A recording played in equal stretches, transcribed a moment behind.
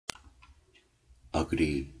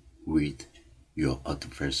Agree with your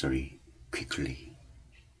adversary quickly.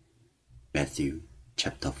 Matthew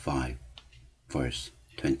chapter 5, verse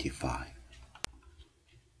 25.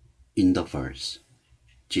 In the verse,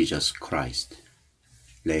 Jesus Christ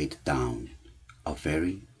laid down a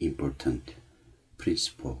very important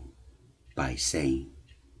principle by saying,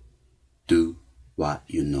 "Do what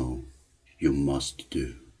you know you must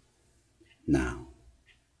do now.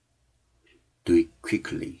 Do it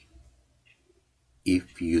quickly.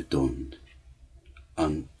 If you don't,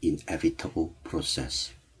 an inevitable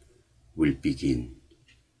process will begin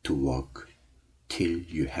to work till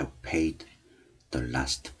you have paid the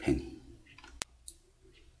last penny.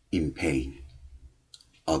 In pain,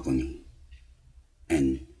 agony,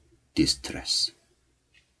 and distress."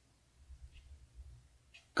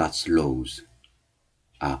 God's laws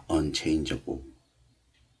are unchangeable,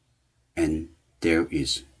 and there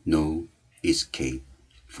is no escape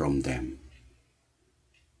from them.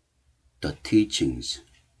 The teachings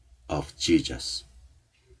of Jesus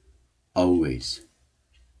always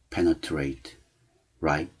penetrate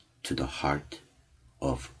right to the heart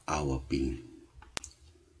of our being.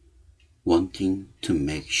 Wanting to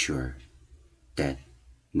make sure that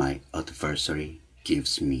my adversary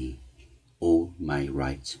gives me all my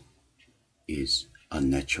rights is a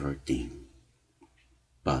natural thing.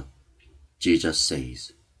 But Jesus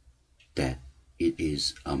says that it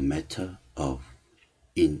is a matter of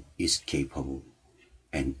inescapable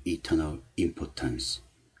and eternal importance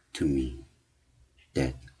to me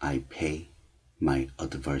that I pay my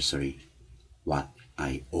adversary what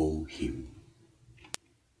I owe him.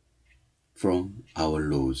 From our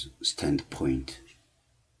Lord's standpoint,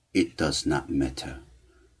 it does not matter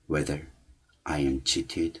whether I am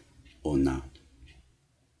cheated or not.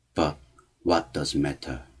 But what does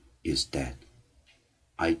matter is that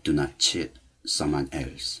I do not cheat someone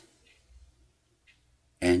else.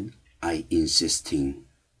 And I insisting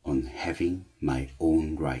on having my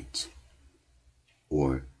own right?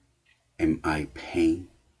 Or am I paying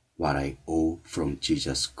what I owe from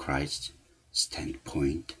Jesus Christ's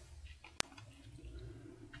standpoint?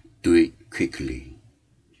 Do it quickly.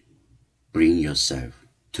 Bring yourself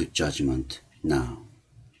to judgment now,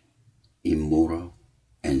 in moral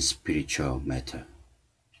and spiritual matter.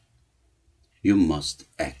 You must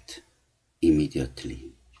act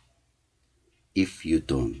immediately. If you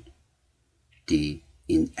don't, the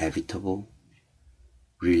inevitable,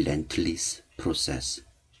 relentless process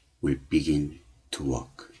will begin to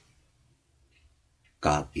work.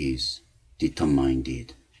 God is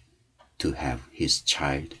determined to have his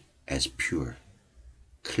child as pure,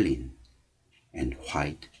 clean, and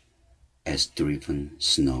white as driven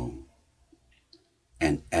snow.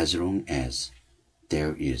 And as long as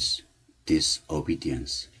there is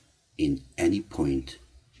disobedience in any point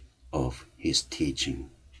of his teaching,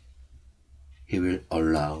 he will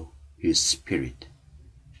allow his Spirit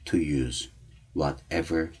to use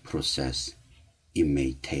whatever process it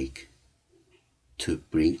may take to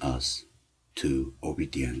bring us to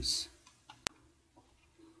obedience.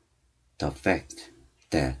 The fact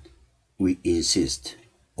that we insist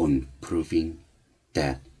on proving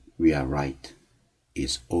that we are right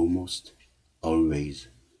is almost always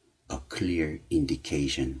a clear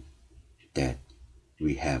indication that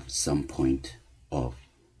we have some point of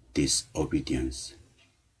disobedience.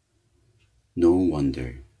 No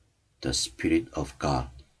wonder the Spirit of God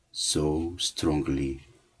so strongly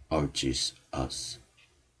urges us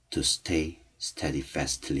to stay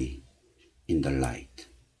steadfastly in the light.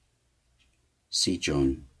 See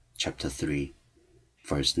John chapter 3,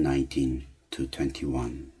 verse 19 to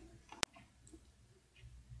 21.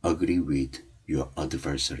 Agree with your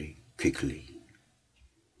adversary quickly.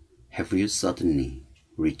 Have you suddenly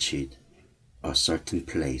reached a certain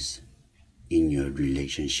place in your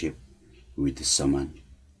relationship with someone,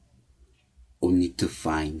 only to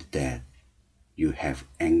find that you have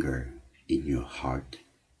anger in your heart?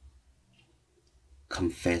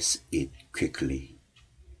 Confess it quickly.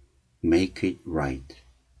 Make it right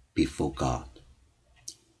before God.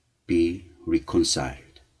 Be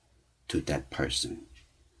reconciled to that person.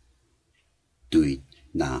 Do it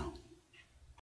now.